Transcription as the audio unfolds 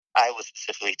I was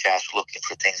specifically tasked looking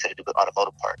for things that had to do with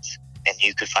automotive parts. And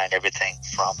you could find everything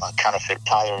from counterfeit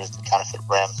tires to counterfeit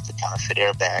rims to counterfeit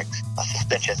airbags,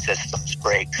 suspension systems,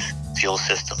 brakes, fuel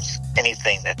systems.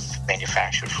 Anything that's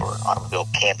manufactured for automobile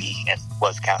can be and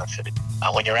was counterfeited.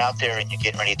 When you're out there and you're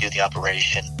getting ready to do the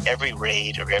operation, every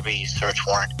raid or every search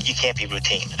warrant, you can't be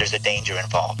routine. There's a danger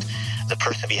involved. The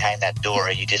person behind that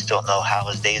door, you just don't know how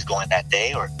his day is going that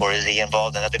day, or is he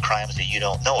involved in other crimes that you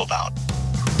don't know about.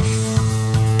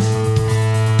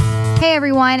 Hey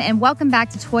everyone, and welcome back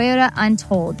to Toyota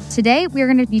Untold. Today, we're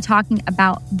going to be talking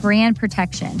about brand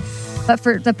protection. But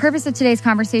for the purpose of today's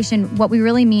conversation, what we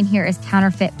really mean here is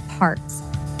counterfeit parts.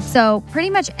 So pretty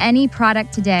much any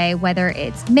product today, whether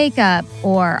it's makeup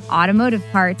or automotive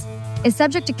parts, is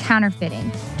subject to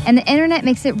counterfeiting. And the internet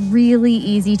makes it really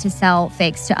easy to sell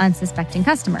fakes to unsuspecting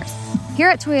customers. Here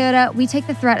at Toyota, we take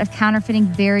the threat of counterfeiting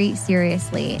very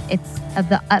seriously. It's of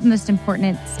the utmost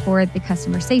importance for the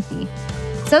customer safety.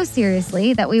 So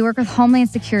seriously that we work with Homeland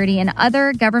Security and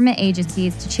other government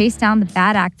agencies to chase down the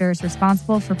bad actors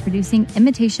responsible for producing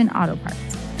imitation auto parts.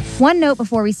 One note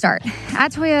before we start.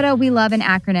 At Toyota, we love an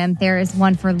acronym. There is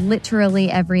one for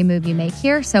literally every move you make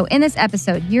here. So in this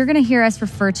episode, you're going to hear us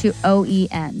refer to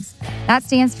OEMs. That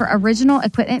stands for Original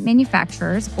Equipment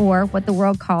Manufacturers, or what the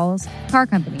world calls car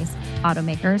companies,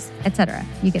 automakers, etc.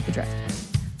 You get the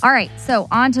drift. All right, so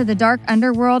on to the dark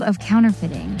underworld of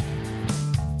counterfeiting.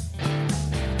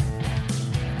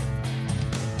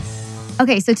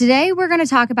 Okay, so today we're going to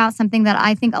talk about something that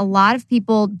I think a lot of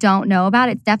people don't know about.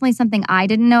 It's definitely something I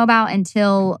didn't know about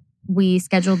until we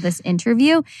scheduled this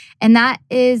interview, and that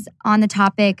is on the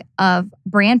topic of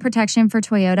brand protection for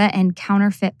Toyota and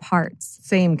counterfeit parts.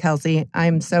 Same, Kelsey.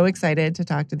 I'm so excited to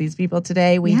talk to these people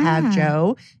today. We have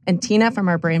Joe and Tina from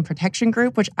our brand protection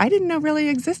group, which I didn't know really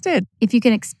existed. If you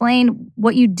can explain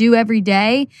what you do every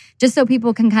day, just so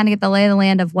people can kind of get the lay of the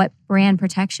land of what brand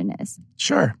protection is.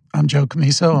 Sure. I'm Joe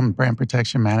Camiso. I'm brand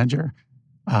protection manager,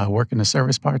 work in the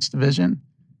service parts division.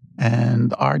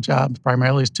 And our job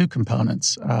primarily is two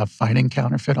components, fighting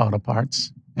counterfeit auto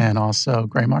parts and also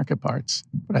gray market parts.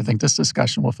 But I think this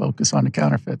discussion will focus on the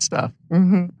counterfeit stuff.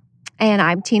 Mm-hmm. And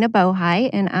I'm Tina Bohai,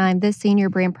 and I'm the Senior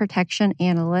Brand Protection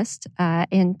Analyst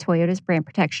in Toyota's Brand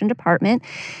Protection Department.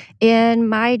 And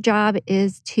my job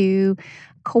is to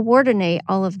coordinate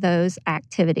all of those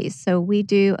activities. So we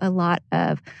do a lot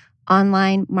of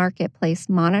online marketplace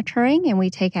monitoring, and we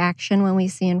take action when we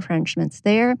see infringements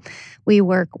there. We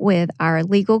work with our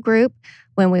legal group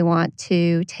when we want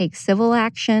to take civil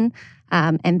action,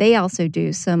 and they also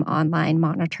do some online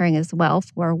monitoring as well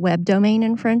for web domain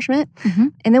infringement. Mm-hmm.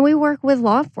 And then we work with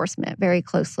law enforcement very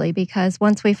closely, because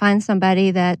once we find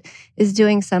somebody that is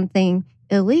doing something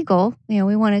illegal,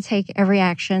 we want to take every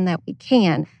action that we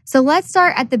can. So let's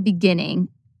start at the beginning.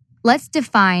 Let's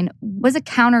define what's a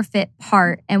counterfeit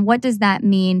part and what does that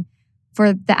mean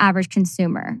for the average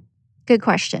consumer? Good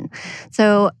question.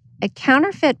 So a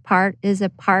counterfeit part is a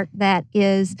part that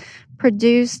is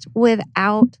produced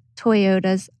without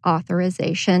Toyota's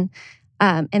authorization,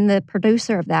 and the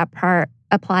producer of that part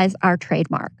applies our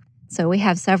trademark. So we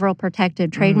have several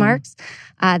protected trademarks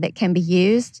that can be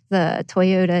used. The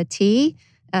Toyota T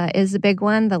is a big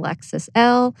one, the Lexus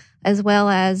L, as well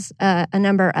as a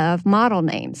number of model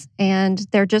names. And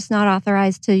they're just not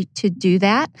authorized to do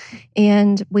that.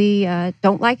 And we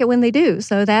don't like it when they do.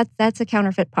 So that's a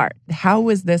counterfeit part. How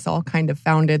was this all kind of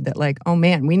founded that oh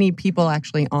man, we need people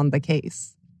actually on the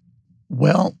case?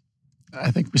 Well, I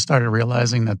think we started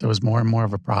realizing that there was more and more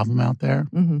of a problem out there.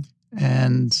 Mm-hmm.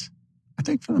 And I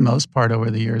think for the most part over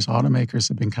the years, automakers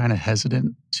have been kind of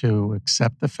hesitant to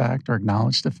accept the fact or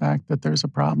acknowledge the fact that there's a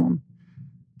problem.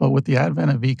 But with the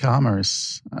advent of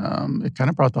e-commerce, it kind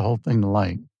of brought the whole thing to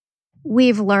light.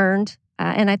 We've learned,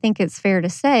 and I think it's fair to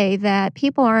say, that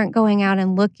people aren't going out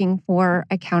and looking for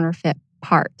a counterfeit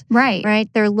part. Right.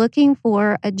 They're looking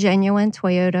for a genuine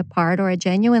Toyota part or a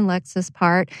genuine Lexus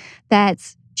part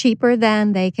that's cheaper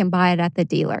than they can buy it at the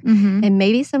dealer. Mm-hmm. And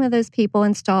maybe some of those people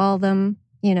install them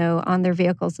on their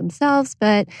vehicles themselves.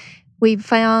 But we've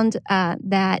found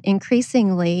that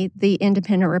increasingly the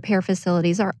independent repair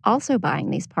facilities are also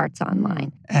buying these parts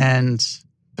online. And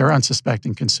they're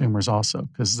unsuspecting consumers also,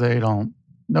 because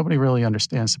nobody really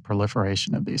understands the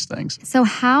proliferation of these things. So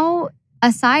how,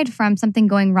 aside from something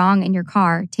going wrong in your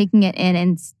car, taking it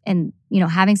in and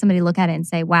having somebody look at it and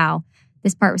say, wow,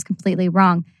 this part was completely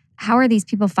wrong, how are these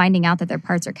people finding out that their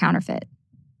parts are counterfeit?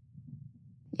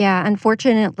 Yeah,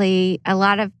 unfortunately, a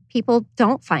lot of people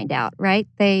don't find out, right?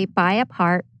 They buy a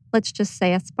part, let's just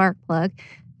say a spark plug.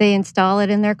 They install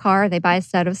it in their car. They buy a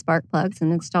set of spark plugs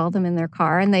and install them in their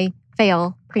car, and they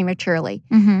fail prematurely.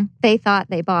 Mm-hmm. They thought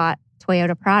they bought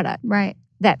Toyota product. Right.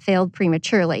 that failed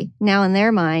prematurely. Now, in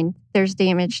their mind, there's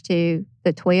damage to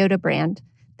the Toyota brand.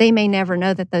 They may never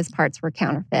know that those parts were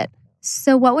counterfeit.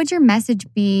 So what would your message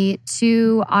be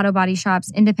to auto body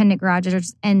shops, independent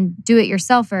garages, and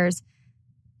do-it-yourselfers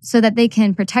so that they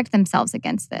can protect themselves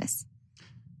against this?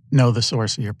 Know the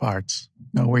source of your parts.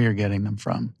 Know where you're getting them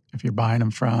from. If you're buying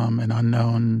them from an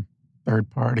unknown third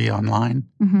party online,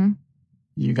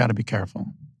 you got to be careful.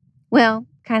 Well,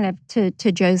 kind of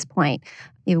to Joe's point,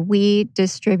 we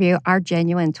distribute our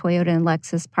genuine Toyota and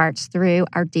Lexus parts through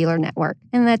our dealer network,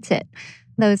 and that's it.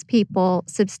 Those people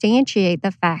substantiate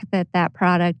the fact that that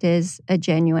product is a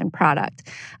genuine product.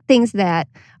 Things that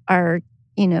are,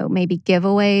 maybe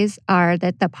giveaways are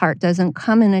that the part doesn't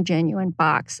come in a genuine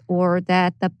box, or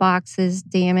that the box is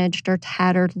damaged or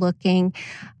tattered looking,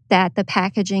 that the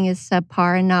packaging is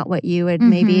subpar and not what you would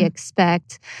maybe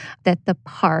expect, that the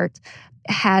part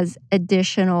has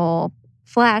additional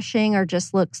flashing or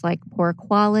just looks like poor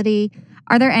quality.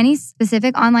 Are there any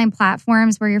specific online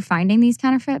platforms where you're finding these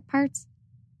counterfeit parts?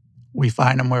 We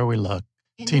find them where we look.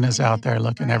 Tina's out there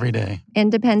looking every day.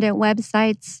 Independent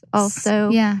websites also.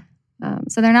 Yeah.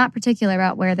 So they're not particular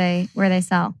about where they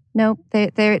sell. Nope.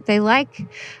 They like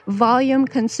volume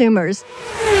consumers.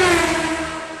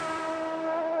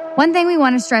 One thing we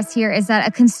want to stress here is that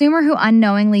a consumer who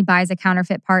unknowingly buys a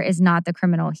counterfeit part is not the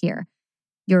criminal here.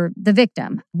 You're the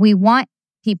victim. We want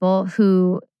people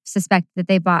who suspect that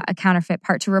they bought a counterfeit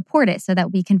part to report it so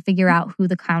that we can figure out who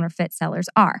the counterfeit sellers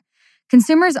are.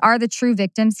 Consumers are the true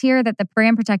victims here that the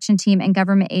brand protection team and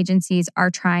government agencies are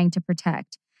trying to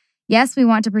protect. Yes, we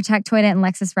want to protect Toyota and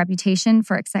Lexus' reputation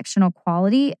for exceptional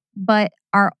quality, but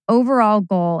our overall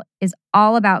goal is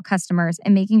all about customers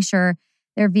and making sure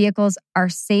their vehicles are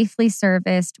safely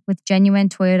serviced with genuine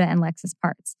Toyota and Lexus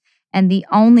parts. And the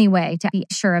only way to be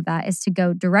sure of that is to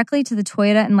go directly to the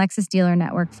Toyota and Lexus dealer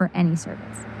network for any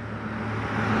service.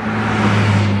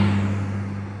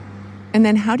 And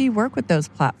then how do you work with those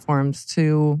platforms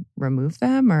to remove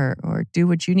them or do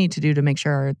what you need to do to make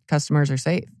sure our customers are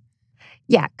safe?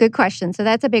 Yeah, good question. So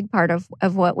that's a big part of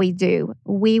what we do.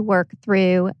 We work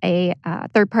through a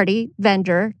third-party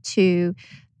vendor to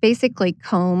basically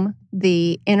comb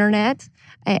the internet,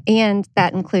 and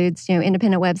that includes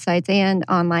independent websites and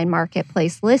online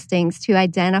marketplace listings to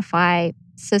identify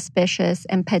suspicious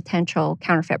and potential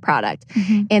counterfeit product.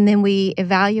 And then we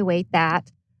evaluate that.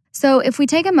 So if we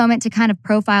take a moment to kind of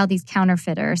profile these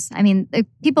counterfeiters, I mean,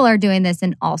 people are doing this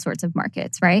in all sorts of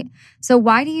markets, right? So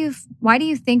why do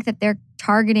you think that they're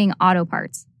targeting auto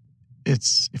parts?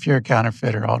 If you're a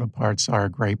counterfeiter, auto parts are a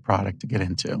great product to get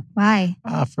into. Why?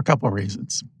 For a couple of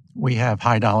reasons. We have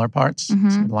high dollar parts, so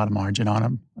a lot of margin on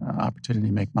them, opportunity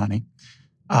to make money.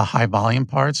 High volume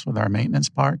parts with our maintenance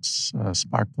parts,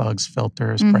 spark plugs,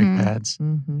 filters, brake pads.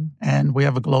 And we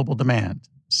have a global demand.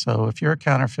 So if you're a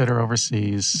counterfeiter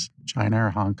overseas, China or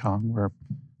Hong Kong, where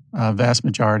a vast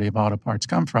majority of auto parts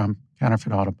come from,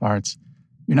 counterfeit auto parts,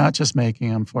 you're not just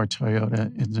making them for Toyota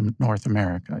in North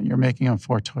America. You're making them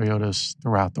for Toyotas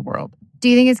throughout the world. Do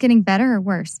you think it's getting better or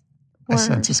worse? I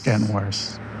sense it's getting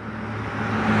worse.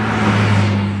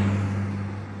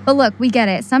 But look, we get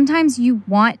it. Sometimes you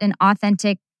want an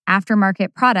authentic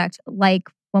aftermarket product, like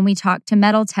when we talked to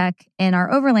Metal Tech in our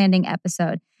overlanding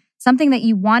episode. Something that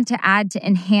you want to add to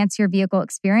enhance your vehicle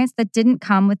experience that didn't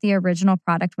come with the original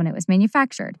product when it was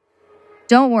manufactured.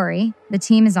 Don't worry, the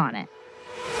team is on it.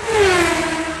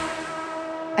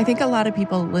 I think a lot of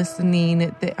people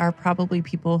listening are probably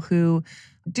people who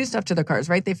do stuff to their cars,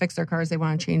 right? They fix their cars. They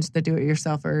want to change the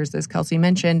do-it-yourselfers, as Kelsey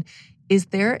mentioned. Is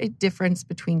there a difference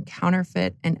between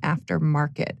counterfeit and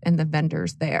aftermarket and the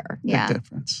vendors there? Yeah. Big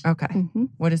difference. Okay.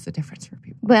 What is the difference for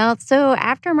people? Well, so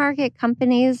aftermarket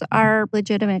companies are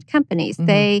legitimate companies.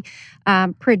 They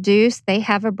produce, they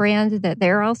have a brand that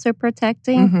they're also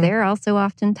protecting. They're also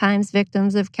oftentimes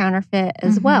victims of counterfeit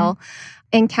as well.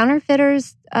 And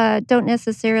counterfeiters don't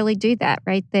necessarily do that,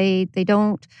 right? They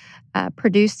don't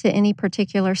produce to any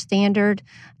particular standard.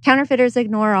 Counterfeiters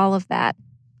ignore all of that.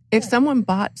 If someone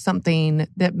bought something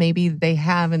that maybe they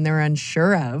have and they're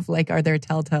unsure of, like, are there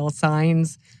telltale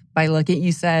signs by looking,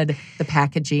 you said the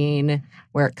packaging,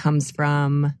 where it comes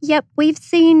from? Yep, we've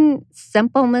seen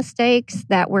simple mistakes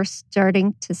that we're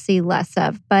starting to see less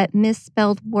of, but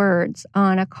misspelled words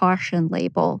on a caution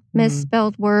label,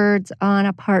 misspelled words on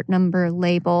a part number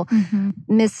label,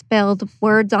 misspelled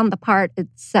words on the part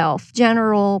itself,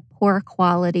 general poor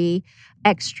quality,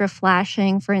 extra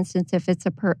flashing, for instance, if it's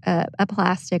a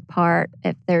plastic part,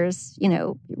 if there's,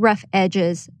 rough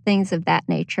edges, things of that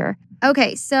nature.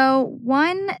 Okay, so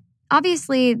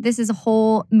obviously this is a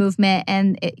whole movement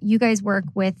and you guys work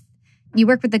with you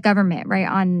work with the government, right,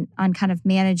 on kind of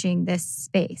managing this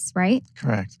space, right?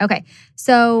 Correct. Okay.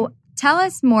 So tell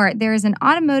us more. There is an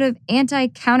Automotive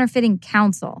Anti-Counterfeiting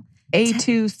Council.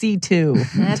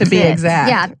 A2C2, to be exact.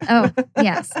 Yeah. Oh,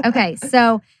 yes. Okay.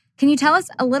 So can you tell us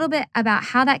a little bit about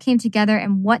how that came together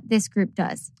and what this group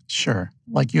does? Sure.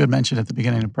 Like you had mentioned at the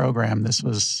beginning of the program,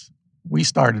 we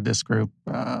started this group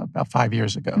about 5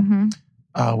 years ago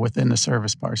within the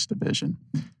Service Parts Division.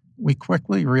 We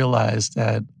quickly realized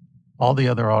that all the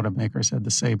other automakers had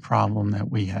the same problem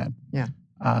that we had. Yeah.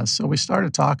 So we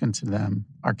started talking to them,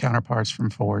 our counterparts from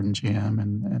Ford and GM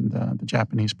and the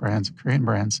Japanese brands and Korean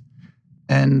brands,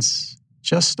 and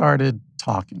just started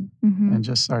talking and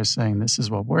just started saying, this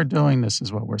is what we're doing, this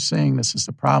is what we're seeing, this is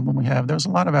the problem we have. There was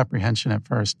a lot of apprehension at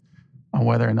first on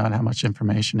whether or not how much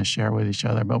information to share with each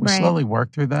other, but we slowly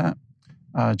worked through that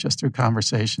just through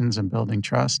conversations and building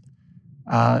trust.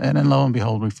 And then lo and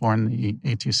behold, we formed the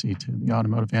A2C2, the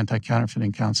Automotive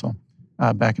Anti-Counterfeiting Council,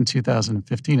 back in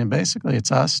 2015. And basically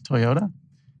it's us, Toyota,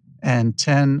 and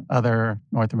 10 other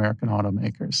North American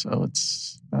automakers. So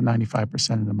it's about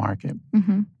 95% of the market.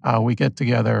 We get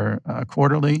together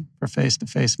quarterly for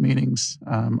face-to-face meetings.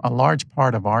 A large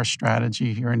part of our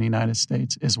strategy here in the United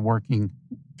States is working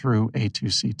through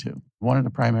A2C2. One of the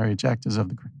primary objectives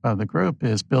of the group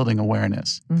is building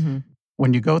awareness.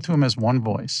 When you go to them as one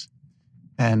voice,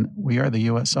 and we are the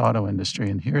U.S. auto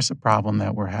industry, and here's the problem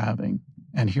that we're having,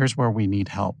 and here's where we need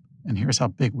help, and here's how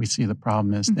big we see the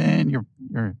problem is, then you're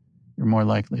more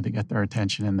likely to get their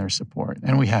attention and their support.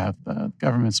 And we have. The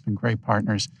government's been great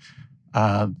partners.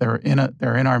 They're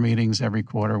in our meetings every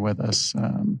quarter with us,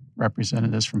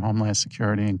 representatives from Homeland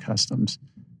Security and Customs.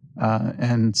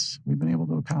 And we've been able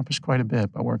to accomplish quite a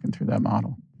bit by working through that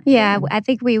model. Yeah, I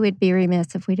think we would be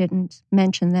remiss if we didn't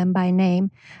mention them by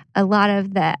name. A lot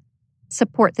of that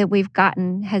support that we've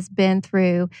gotten has been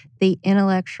through the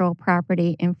Intellectual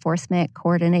Property Enforcement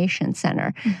Coordination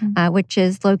Center, which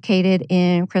is located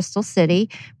in Crystal City,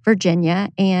 Virginia.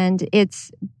 And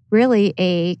it's really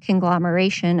a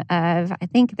conglomeration of, I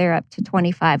think they're up to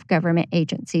 25 government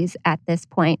agencies at this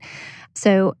point.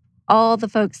 So all the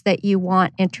folks that you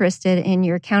want interested in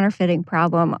your counterfeiting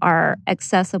problem are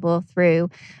accessible through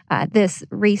this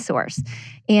resource.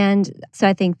 And so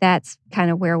I think that's kind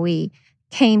of where we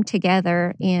came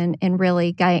together and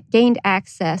really gained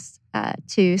access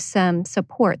to some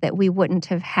support that we wouldn't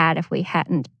have had if we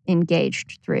hadn't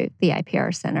engaged through the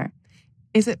IPR Center.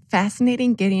 Is it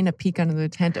fascinating getting a peek under the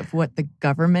tent of what the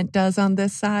government does on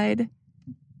this side?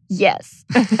 Yes.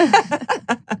 Good.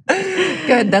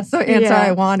 That's the answer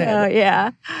I wanted. Oh,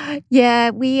 yeah. Yeah,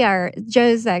 we are.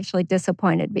 Joe's actually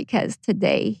disappointed because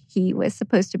today he was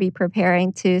supposed to be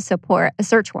preparing to support a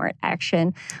search warrant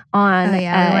action on we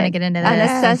want to get into on this.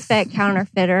 a suspect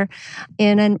counterfeiter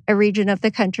in a region of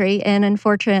the country. And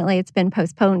unfortunately, it's been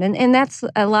postponed. And that's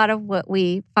a lot of what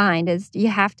we find is you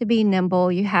have to be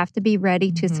nimble. You have to be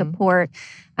ready to support.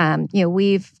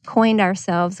 We've coined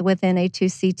ourselves within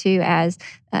A2C2 as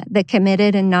the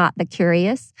committed and not the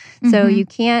curious. So you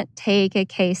can't take a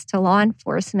case to law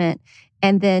enforcement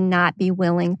and then not be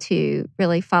willing to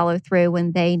really follow through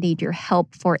when they need your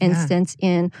help, for instance,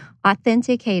 in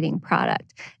authenticating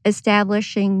product,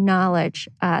 establishing knowledge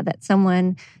that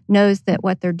someone knows that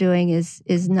what they're doing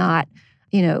is not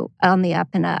on the up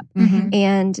and up,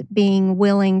 and being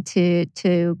willing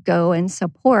to go and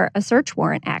support a search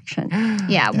warrant action.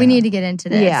 Yeah, we need to get into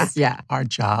this. Yeah. Our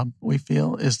job, we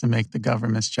feel, is to make the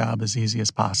government's job as easy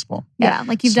as possible. Yeah,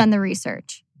 like you've done the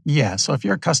research. Yeah, so if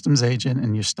you're a customs agent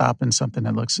and you're stopping something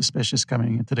that looks suspicious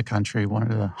coming into the country, one of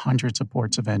the hundreds of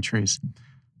ports of entries,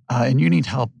 and you need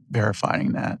help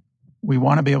verifying that, we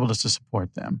want to be able to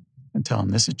support them and tell them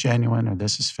this is genuine or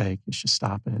this is fake. You should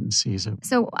stop it and seize it.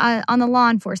 So on the law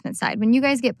enforcement side, when you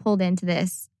guys get pulled into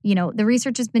this, the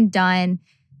research has been done.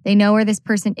 They know where this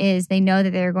person is. They know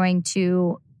that they're going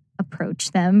to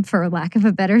approach them, for lack of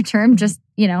a better term, just,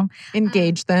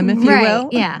 engage them, if you will.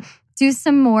 Yeah. Do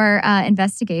some more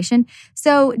investigation.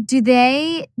 So is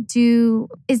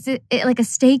it like a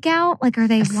stakeout? Like, are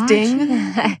they watching?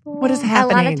 What is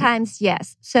happening? A lot of times,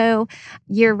 yes. So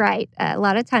you're right. A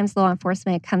lot of times law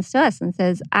enforcement comes to us and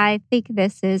says, I think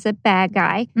this is a bad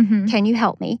guy. Can you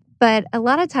help me? But a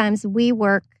lot of times we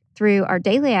work through our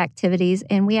daily activities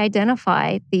and we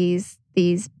identify these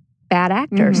bad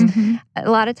actors. A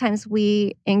lot of times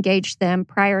we engage them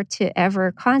prior to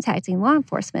ever contacting law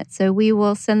enforcement. So we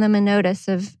will send them a notice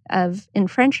of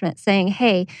infringement saying,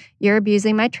 hey, you're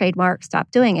abusing my trademark, stop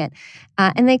doing it.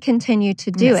 And they continue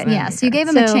to do it. Yeah, so you gave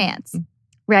them a chance.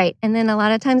 Right. And then a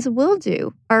lot of times we'll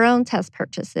do our own test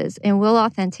purchases and we'll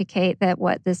authenticate that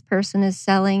what this person is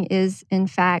selling is in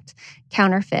fact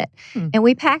counterfeit. And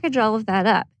we package all of that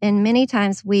up. And many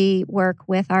times we work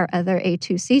with our other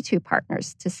A2C2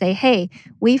 partners to say, hey,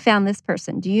 we found this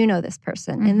person. Do you know this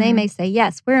person? And they may say,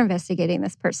 yes, we're investigating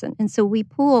this person. And so we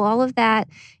pool all of that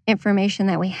information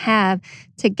that we have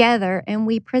together and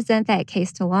we present that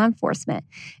case to law enforcement.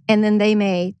 And then they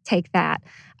may take that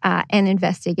and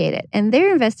investigate it. And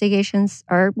their investigations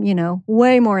are,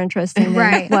 way more interesting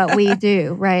than what we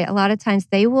do, right? A lot of times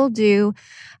they will do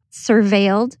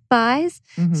surveilled buys.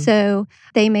 So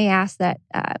they may ask that,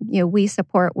 we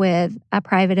support with a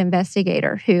private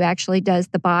investigator who actually does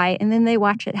the buy and then they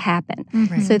watch it happen.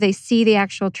 So they see the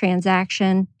actual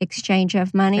transaction, exchange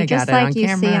of money, just like you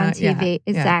see on TV. Yeah.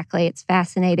 Exactly. It's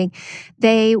fascinating.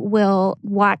 They will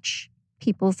watch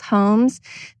people's homes.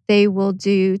 They will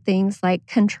do things like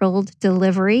controlled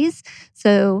deliveries.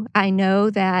 So I know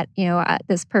that,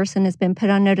 this person has been put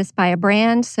on notice by a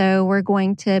brand. So we're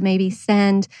going to maybe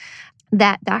send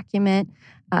that document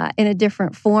in a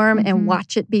different form and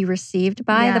watch it be received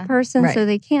by the person. So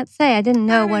they can't say, I didn't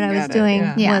know what I was doing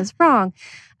was wrong.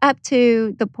 Up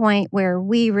to the point where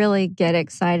we really get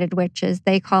excited, which is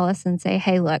they call us and say,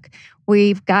 hey, look,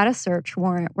 we've got a search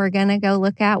warrant. We're going to go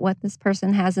look at what this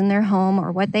person has in their home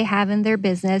or what they have in their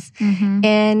business.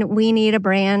 And we need a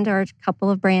brand or a couple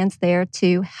of brands there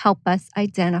to help us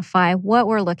identify what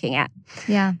we're looking at.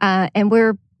 Yeah. And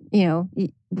we're,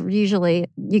 usually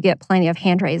you get plenty of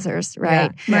hand raisers,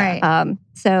 right? Yeah. Right.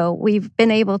 So we've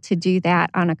been able to do that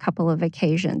on a couple of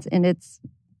occasions, and it's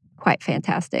quite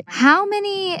fantastic. How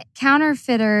many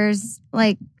counterfeiters,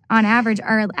 on average,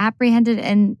 are apprehended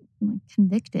and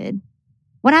convicted?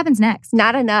 What happens next?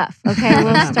 Not enough. Okay,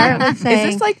 we'll start with saying...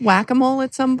 Is this like whack-a-mole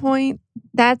at some point?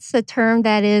 That's a term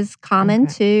that is common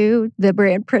to the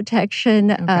brand protection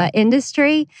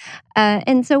industry.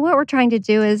 And so what we're trying to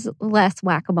do is less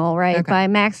whack-a-mole, right? By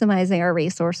maximizing our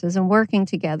resources and working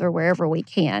together wherever we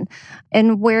can.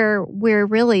 And where we're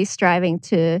really striving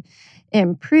to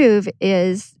improve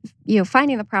is,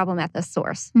 finding the problem at the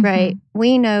source, right?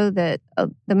 We know that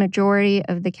the majority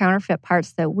of the counterfeit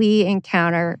parts that we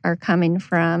encounter are coming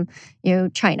from,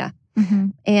 China.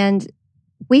 And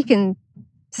we can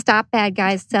stop bad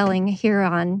guys selling here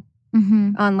on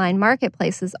online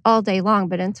marketplaces all day long.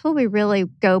 But until we really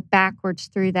go backwards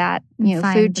through that,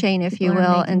 food chain, if you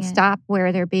will, and stop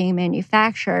where they're being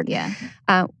manufactured,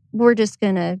 we're just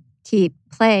going to keep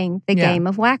playing the game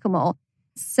of whack-a-mole.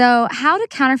 So how do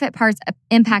counterfeit parts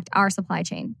impact our supply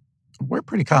chain? We're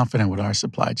pretty confident with our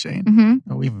supply chain.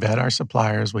 We vet our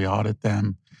suppliers. We audit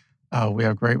them. We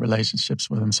have great relationships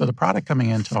with them. So the product coming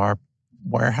into our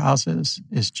warehouses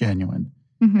is genuine.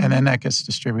 And then that gets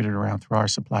distributed around through our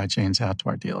supply chains out to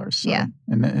our dealers. So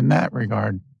in that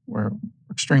regard, we're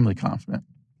extremely confident.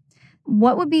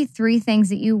 What would be 3 things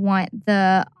that you want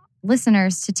the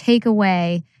listeners to take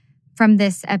away from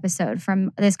this episode,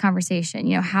 from this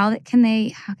conversation? How can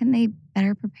they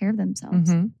better prepare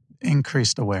themselves?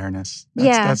 Increased awareness.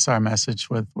 That's our message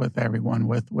with everyone,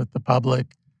 with the public,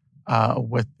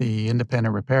 with the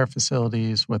independent repair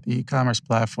facilities, with the e-commerce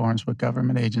platforms, with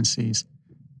government agencies.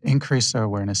 Increase their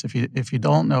awareness. If you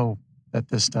don't know that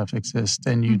this stuff exists,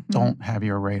 then you don't have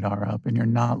your radar up and you're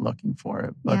not looking for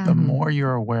it. But the more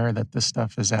you're aware that this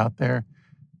stuff is out there,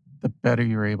 the better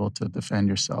you're able to defend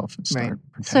yourself and start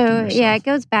protecting yourself. So, it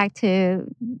goes back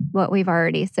to what we've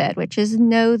already said, which is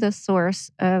know the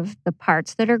source of the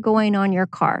parts that are going on your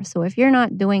car. So if you're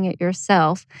not doing it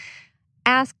yourself,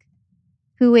 ask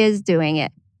who is doing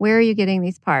it. Where are you getting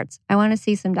these parts? I want to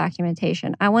see some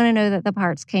documentation. I want to know that the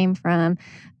parts came from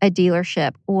a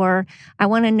dealership, or I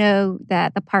want to know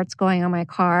that the parts going on my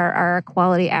car are a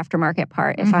quality aftermarket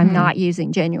part if I'm not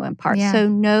using genuine parts. So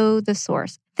know the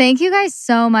source. Thank you guys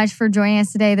so much for joining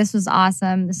us today. This was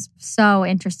awesome. This was so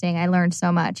interesting. I learned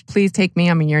so much. Please take me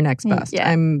on your next bust.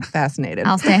 I'm fascinated.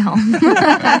 I'll stay home.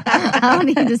 I don't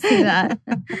need to see that.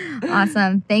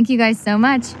 Awesome. Thank you guys so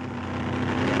much.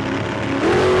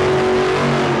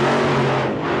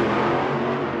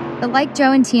 But like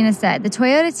Joe and Tina said, the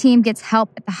Toyota team gets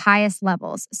help at the highest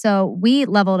levels. So we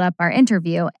leveled up our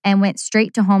interview and went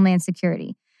straight to Homeland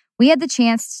Security. We had the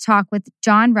chance to talk with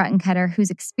John Ruttencutter, who's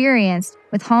experienced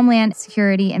with Homeland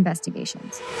Security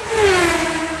investigations.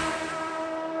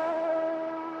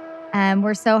 And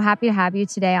we're so happy to have you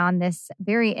today on this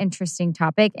very interesting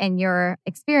topic and your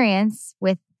experience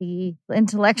with the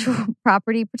intellectual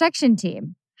property protection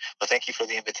team. Well, thank you for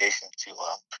the invitation to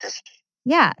participate.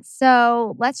 Yeah.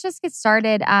 So let's just get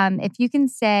started. If you can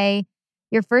say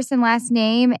your first and last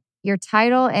name, your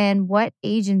title, and what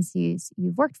agencies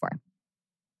you've worked for.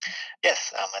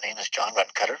 Yes, my name is John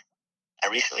Runcutter. I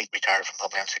recently retired from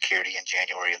Homeland Security in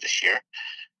January of this year.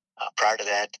 Prior to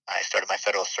that, I started my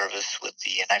federal service with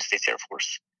the United States Air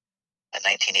Force in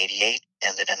 1988,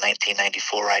 and then in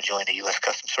 1994, I joined the U.S.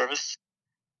 Customs Service,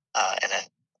 and then,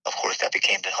 of course, that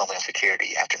became the Homeland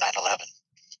Security after 9/11.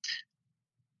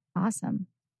 Awesome.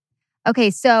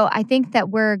 Okay, so I think that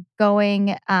we're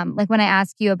going, like when I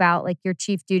ask you about like your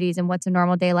chief duties and what's a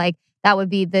normal day like, that would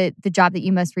be the job that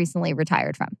you most recently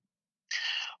retired from.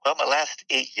 Well, my last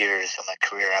 8 years of my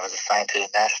career, I was assigned to the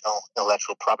National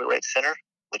Intellectual Property Rights Center,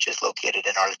 which is located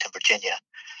in Arlington, Virginia.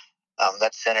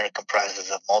 That center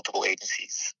comprises of multiple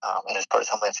agencies, and as part of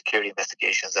Homeland Security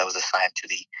investigations, I was assigned to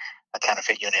the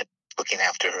counterfeit unit, looking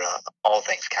after all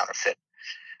things counterfeit.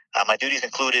 My duties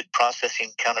included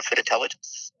processing counterfeit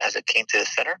intelligence as it came to the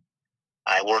center.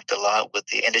 I worked a lot with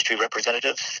the industry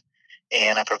representatives,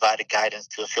 and I provided guidance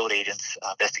to field agents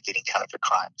investigating counterfeit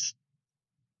crimes.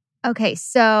 Okay,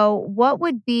 so what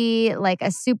would be like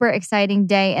a super exciting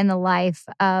day in the life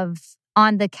of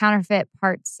on the counterfeit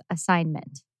parts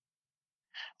assignment?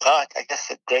 Well, I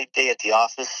guess a great day at the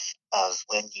office was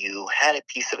when you had a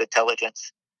piece of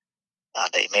intelligence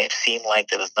that may have seemed like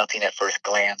there was nothing at first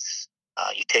glance.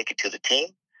 You take it to the team,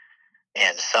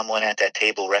 and someone at that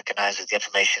table recognizes the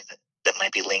information that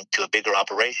might be linked to a bigger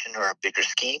operation or a bigger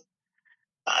scheme.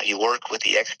 You work with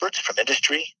the experts from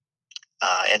industry.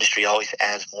 Industry always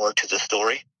adds more to the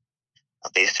story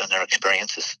based on their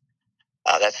experiences.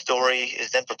 That story is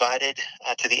then provided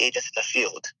to the agents in the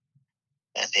field,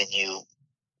 and then you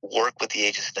work with the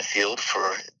agents in the field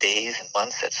for days and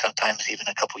months, and sometimes even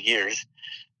a couple years.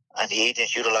 And the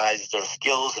agents utilize their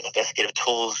skills and investigative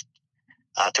tools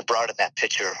to broaden that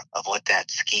picture of what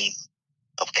that scheme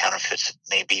of counterfeits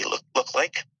may be look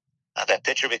like. That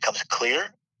picture becomes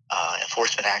clear.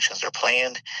 Enforcement actions are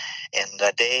planned, and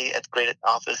the day at the great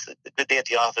office, the good day at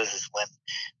the office is when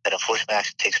that enforcement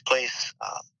action takes place.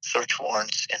 Search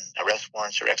warrants and arrest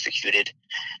warrants are executed,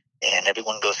 and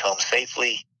everyone goes home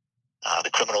safely. The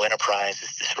criminal enterprise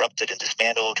is disrupted and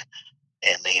dismantled,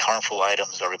 and the harmful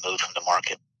items are removed from the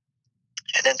market.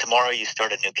 And then tomorrow you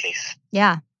start a new case.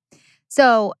 Yeah.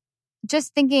 So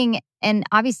just thinking, and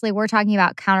obviously we're talking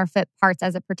about counterfeit parts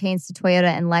as it pertains to Toyota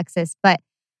and Lexus, but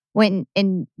when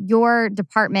in your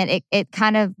department, it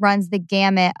kind of runs the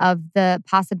gamut of the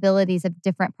possibilities of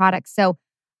different products. So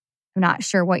I'm not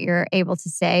sure what you're able to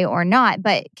say or not,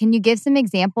 but can you give some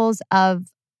examples of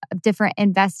different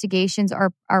investigations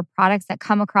or products that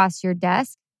come across your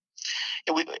desk?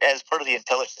 Yeah, as part of the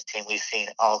intelligence team, we've seen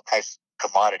all types of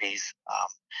commodities,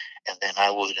 and then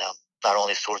I would not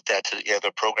only sort that to the other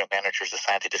program managers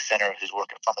assigned to the center who's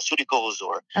working pharmaceuticals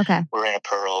or we're in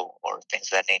apparel or things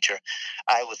of that nature.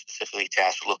 I was specifically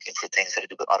tasked with looking for things that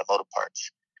do with automotive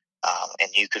parts. And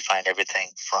you could find everything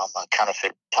from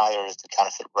counterfeit tires to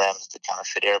counterfeit rims to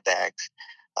counterfeit airbags,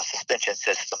 suspension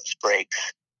systems,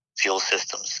 brakes, fuel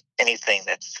systems, anything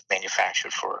that's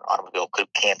manufactured for automobile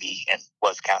can be and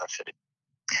was counterfeited.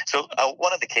 So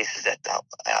one of the cases that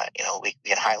we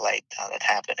can highlight that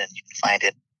happened, and you can find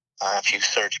it if you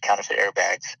search counterfeit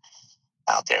airbags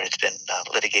out there. It's been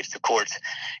litigated to courts.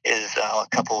 Is a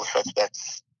couple of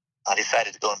suspects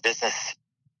decided to go in business,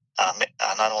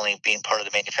 not only being part of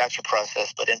the manufacturing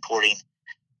process, but importing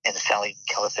and selling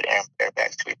counterfeit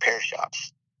airbags to repair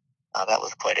shops. That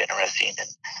was quite interesting and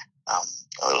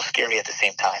a little scary at the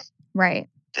same time. Right.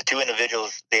 The two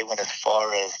individuals, they went as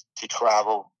far as to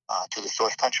travel to the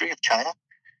source country of China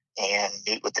and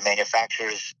meet with the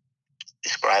manufacturers,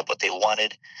 describe what they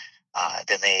wanted.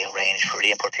 Then they arranged for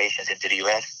the importations into the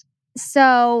U.S.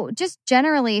 So just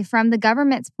generally from the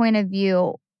government's point of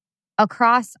view,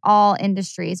 across all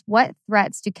industries, what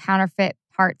threats do counterfeit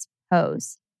parts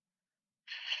pose?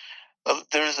 Well,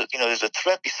 there's a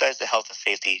threat besides the health and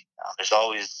safety. There's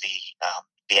always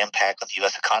the impact on the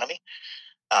U.S. economy.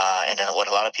 And then what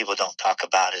a lot of people don't talk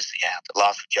about is the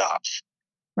loss of jobs.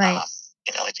 Right.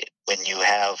 When you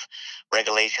have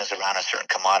regulations around a certain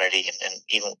commodity, and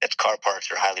even its car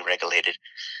parts are highly regulated,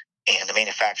 and the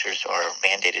manufacturers are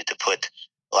mandated to put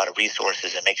a lot of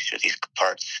resources and make sure these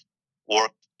parts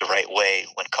work the right way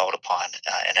when called upon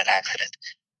in an accident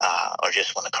or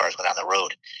just when the cars go down the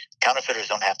road. Counterfeiters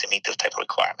don't have to meet those type of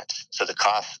requirements. So the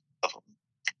cost of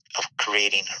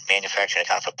creating or manufacturing a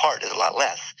counterfeit part is a lot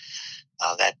less.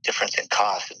 That difference in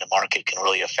cost in the market can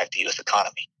really affect the U.S.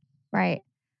 economy. Right.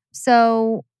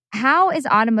 So how is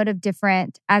automotive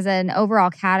different as an overall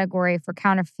category for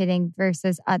counterfeiting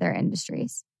versus other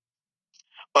industries?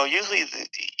 Well, usually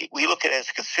we look at it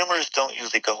as consumers don't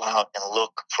usually go out and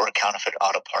look for a counterfeit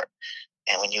auto part.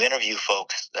 And when you interview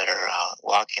folks that are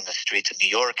walking the streets of New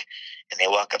York, and they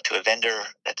walk up to a vendor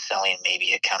that's selling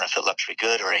maybe a counterfeit luxury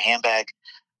good or a handbag,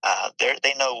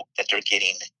 they know that they're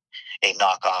getting a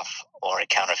knockoff or a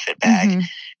counterfeit bag,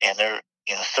 and they're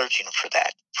searching for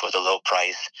that, for the low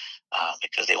price,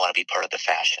 because they want to be part of the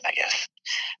fashion, I guess.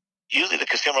 Usually the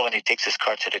consumer, when he takes his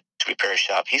car to the repair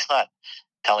shop, he's not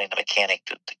telling the mechanic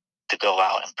to go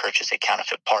out and purchase a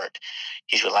counterfeit part.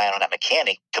 He's relying on that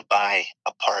mechanic to buy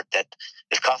a part that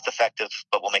is cost effective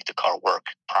but will make the car work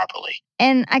properly.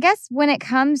 And I guess when it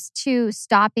comes to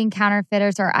stopping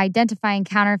counterfeiters or identifying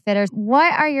counterfeiters,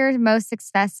 what are your most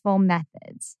successful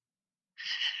methods?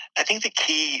 I think the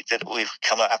key that we've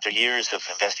come up after years of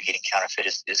investigating counterfeit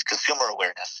is consumer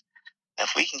awareness.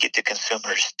 If we can get the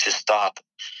consumers to stop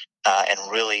and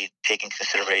really take in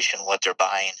consideration what they're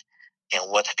buying and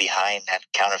what's behind that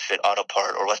counterfeit auto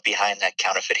part or what's behind that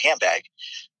counterfeit handbag,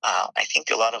 I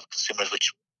think a lot of consumers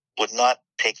which would not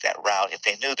take that route if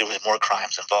they knew there was more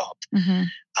crimes involved.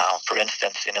 For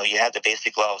instance, you have the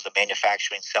basic laws of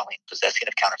manufacturing, selling, possessing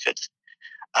of counterfeits,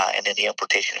 and then the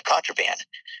importation of contraband.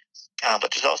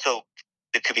 But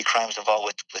there could be crimes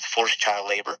involved with forced child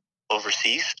labor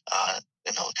overseas.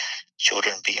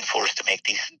 Children being forced to make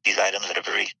these items that are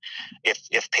very,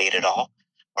 if paid at all,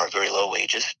 or very low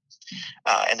wages.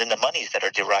 And then the monies that are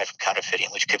derived from counterfeiting,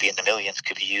 which could be in the millions,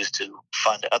 could be used to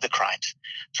fund other crimes,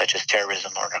 such as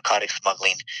terrorism or narcotics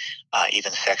smuggling,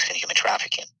 even sex and human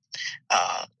trafficking.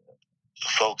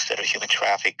 Folks that are human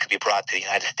trafficked could be brought to the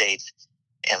United States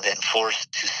and then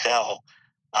forced to sell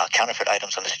counterfeit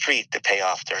items on the street to pay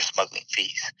off their smuggling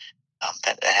fees.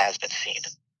 That has been seen.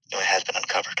 It has been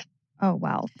uncovered. Oh,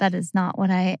 wow. That is not what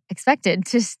I expected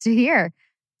to hear.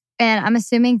 And I'm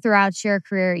assuming throughout your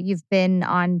career, you've been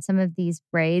on some of these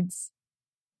raids.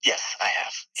 Yes, I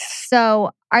have. Yes.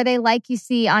 So are they like you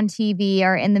see on TV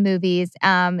or in the movies?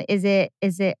 Is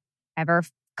it ever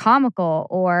comical,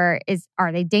 or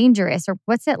are they dangerous, or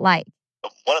what's it like?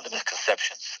 One of the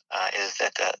misconceptions is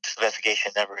that this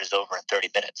investigation never is over in 30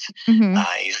 minutes.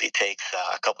 It usually takes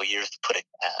a couple of years to put a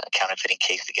counterfeiting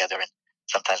case together, and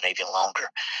sometimes maybe longer.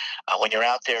 When you're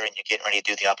out there and you're getting ready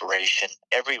to do the operation,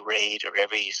 every raid or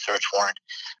every search warrant,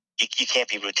 you can't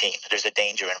be routine. There's a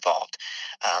danger involved.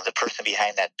 The person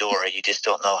behind that door, you just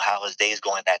don't know how his day is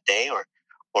going that day,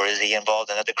 or is he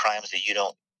involved in other crimes that you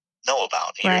don't know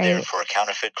about. You're there for a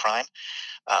counterfeit crime,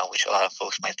 which a lot of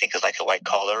folks might think is like a white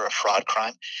collar or fraud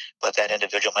crime, but that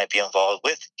individual might be involved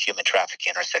with human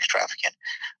trafficking or sex trafficking.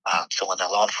 So when the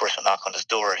law enforcement knock on his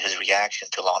door, his reaction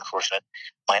to law enforcement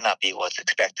might not be what's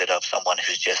expected of someone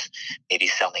who's just maybe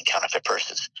selling counterfeit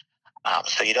purses.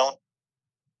 So you don't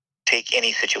take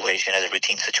any situation as a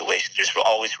routine situation. There's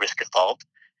always risk involved.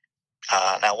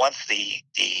 Now, once the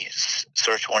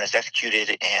search warrant is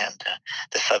executed and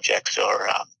the subjects are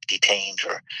detained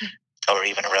or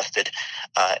even arrested,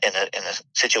 and the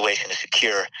situation is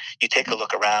secure, you take a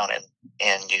look around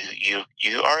and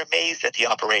you are amazed at the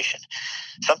operation.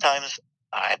 Sometimes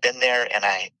I've been there, and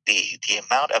the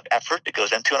amount of effort that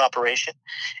goes into an operation,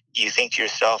 you think to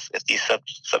yourself, if these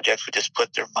subjects would just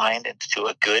put their mind into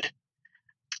a good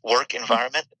work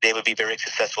environment, they would be very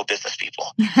successful business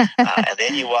people. And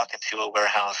then you walk into a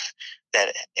warehouse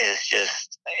that is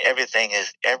just, everything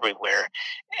is everywhere,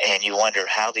 and you wonder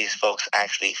how these folks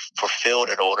actually fulfilled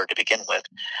an order to begin with,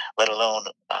 let alone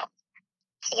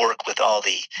work with all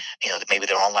the, maybe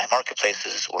their online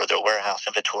marketplaces or their warehouse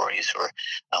inventories, or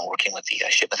working with the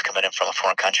shipments coming in from a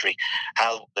foreign country.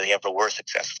 How they ever were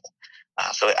successful.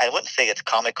 So I wouldn't say it's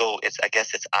comical. I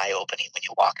guess it's eye-opening when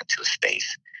you walk into a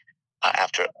space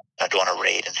after doing a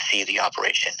raid and see the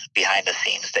operation behind the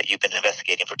scenes that you've been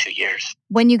investigating for 2 years.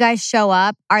 When you guys show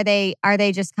up, are they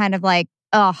just kind of like,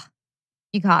 oh,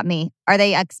 you caught me? Are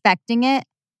they expecting it?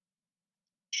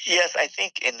 Yes, I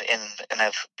think and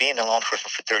I've been in law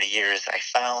enforcement for 30 years, I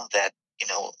found that,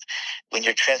 when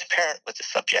you're transparent with the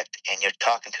subject and you're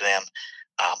talking to them,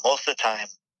 most of the time,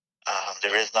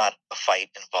 there is not a fight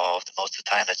involved. Most of the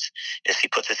time, it's he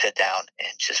puts his head down and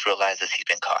just realizes he's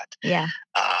been caught. Yeah.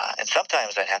 And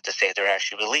sometimes I have to say they're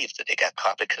actually relieved that they got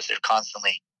caught, because they're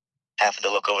constantly having to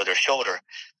look over their shoulder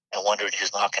and wondering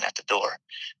who's knocking at the door.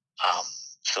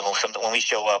 So when we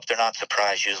show up, they're not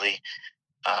surprised usually.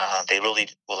 They really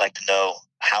would like to know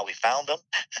how we found them,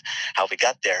 how we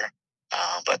got there,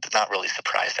 but they're not really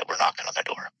surprised that we're knocking on their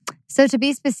door. So to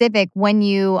be specific, when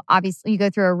you go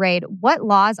through a raid, what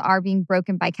laws are being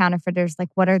broken by counterfeiters? Like,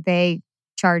 what are they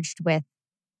charged with?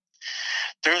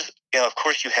 There's, of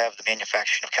course, you have the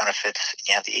manufacturing of counterfeits, and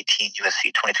you have the 18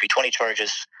 USC 2320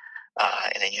 charges,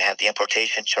 and then you have the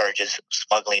importation charges,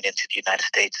 smuggling into the United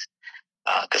States.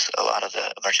 because a lot of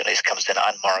the merchandise comes in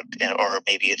unmarked, or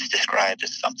maybe it's described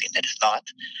as something that is not.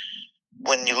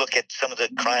 When you look at some of the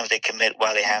crimes they commit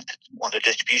while they have to, on their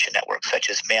distribution networks, such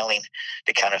as mailing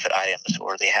the counterfeit items,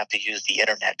 or they have to use the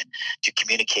internet to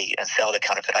communicate and sell the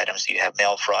counterfeit items, so you have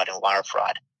mail fraud and wire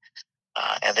fraud.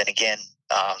 And then again,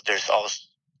 there's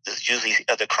usually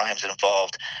other crimes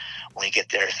involved when you get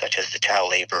there, such as the child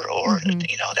labor, or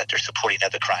that they're supporting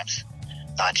other crimes,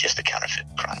 not just the counterfeit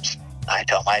crimes. I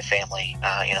tell my family,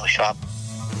 shop,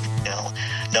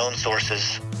 known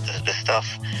sources. The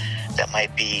stuff that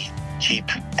might be cheap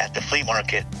at the flea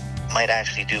market might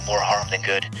actually do more harm than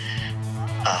good,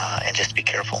 and just be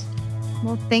careful.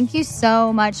 Well, thank you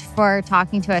so much for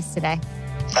talking to us today.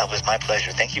 That was my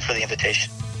pleasure. Thank you for the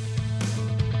invitation.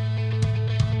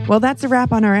 Well, that's a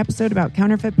wrap on our episode about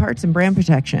counterfeit parts and brand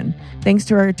protection. Thanks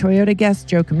to our Toyota guests,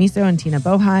 Joe Camiso and Tina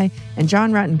Bohai, and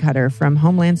John Ruttencutter from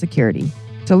Homeland Security.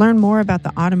 To learn more about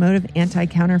the Automotive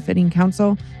Anti-Counterfeiting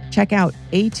Council, check out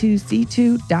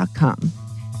a2c2.com.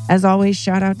 As always,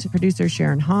 shout out to producer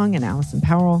Sharon Hong and Allison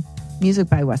Powell. Music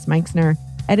by Wes Meixner.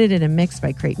 Edited and mixed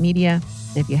by Crate Media.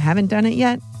 And if you haven't done it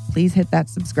yet, please hit that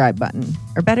subscribe button.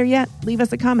 Or better yet, leave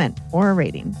us a comment or a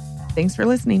rating. Thanks for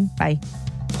listening. Bye.